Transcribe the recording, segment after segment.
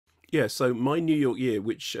Yeah, so My New York Year,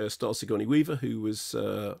 which stars Sigourney Weaver, who was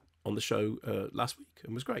on the show last week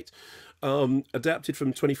and was great. Adapted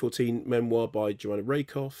from 2014 memoir by Joanna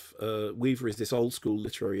Rakoff. Weaver is this old school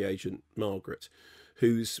literary agent, Margaret,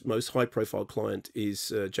 whose most high profile client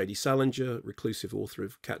is J.D. Salinger, reclusive author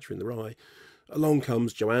of Catcher in the Rye. Along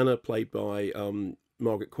comes Joanna, played by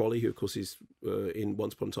Margaret Qualley, who, of course, is in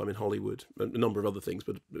Once Upon a Time in Hollywood, a number of other things,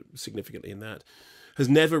 but significantly in that. Has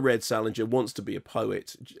never read Salinger, wants to be a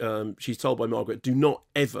poet. She's told by Margaret, do not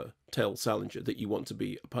ever tell Salinger that you want to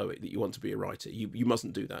be a poet, that you want to be a writer. You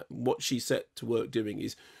mustn't do that. What she's set to work doing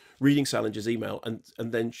is reading Salinger's email and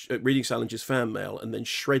then reading Salinger's fan mail and then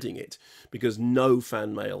shredding it, because no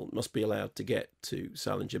fan mail must be allowed to get to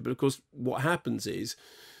Salinger. But of course, what happens is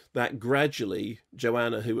that gradually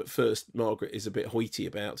Joanna, who at first Margaret is a bit hoity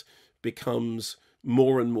about, becomes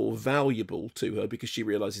more and more valuable to her because she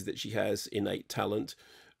realizes that she has innate talent.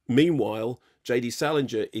 Meanwhile, J.D.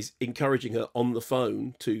 Salinger is encouraging her on the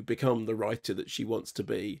phone to become the writer that she wants to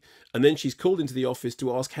be. And then she's called into the office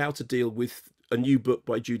to ask how to deal with a new book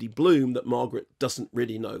by Judy Blume that Margaret doesn't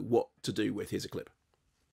really know what to do with. Here's a clip.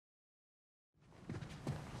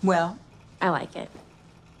 Well, I like it.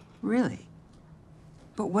 really?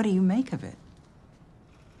 But what do you make of it?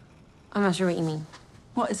 I'm not sure what you mean.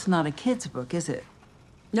 Well, it's not a kid's book, is it?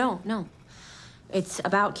 No, no. It's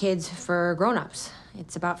about kids for grown-ups.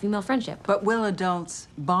 It's about female friendship. But will adults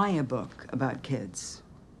buy a book about kids?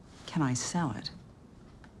 Can I sell it?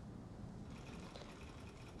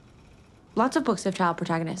 Lots of books have child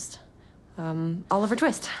protagonists. Oliver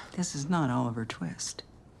Twist. This is not Oliver Twist.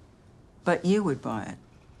 But you would buy it.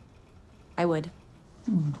 I would.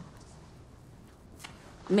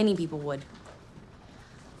 Many people would.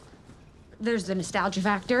 There's the nostalgia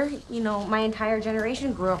factor. You know, my entire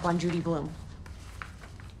generation grew up on Judy Blume.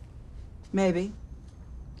 Maybe.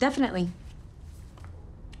 Definitely.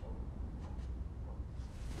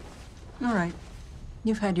 All right.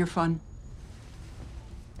 You've had your fun.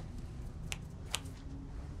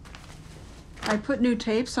 I put new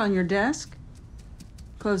tapes on your desk.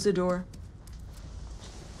 Close the door.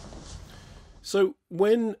 So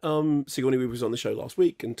when Sigourney Weaver was on the show last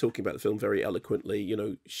week and talking about the film very eloquently, you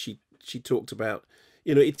know, she talked about,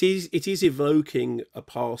 you know, it is evoking a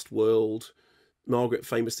past world. Margaret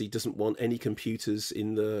famously doesn't want any computers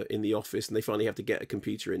in the office, and they finally have to get a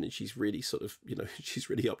computer in, and she's really sort of, you know, she's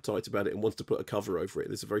really uptight about it and wants to put a cover over it.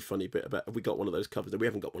 There's a very funny bit about, have we got one of those covers? No, we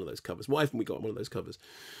haven't got one of those covers. Why haven't we got one of those covers?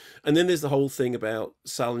 And then there's the whole thing about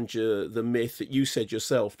Salinger, the myth that you said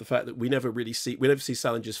yourself, the fact that we never see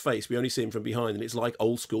Salinger's face. We only see him from behind, and it's like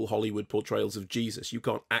old school Hollywood portrayals of Jesus. You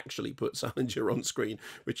can't actually put Salinger on screen,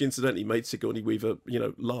 which incidentally made Sigourney Weaver, you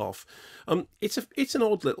know, laugh. It's an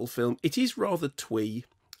odd little film. It is rather twee,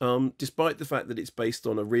 despite the fact that it's based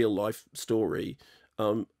on a real life story.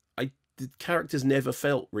 The characters never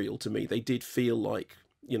felt real to me. They did feel like,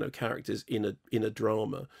 you know, characters in a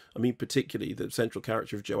drama. I mean, particularly the central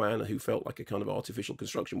character of Joanna, who felt like a kind of artificial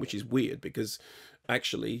construction, which is weird because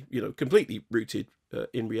actually, you know, completely rooted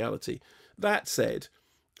in reality. That said,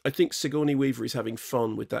 I think Sigourney Weaver is having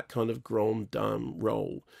fun with that kind of grande dame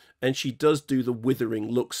role, and she does do the withering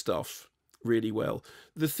look stuff really well.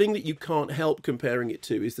 The thing that you can't help comparing it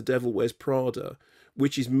to is The Devil Wears Prada,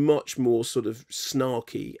 which is much more sort of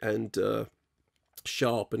snarky and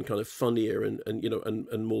sharp and kind of funnier and you know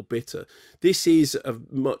and more bitter. This is a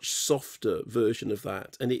much softer version of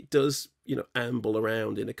that, and it does, you know, amble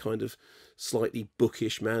around in a kind of slightly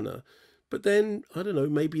bookish manner. But then I don't know,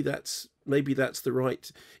 maybe that's the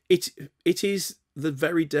right. It is the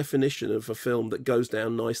very definition of a film that goes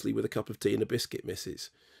down nicely with a cup of tea and a biscuit, missus.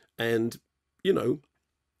 And you know,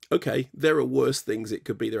 okay, there are worse things it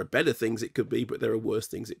could be. There are better things it could be, but there are worse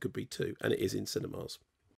things it could be too. And it is in cinemas.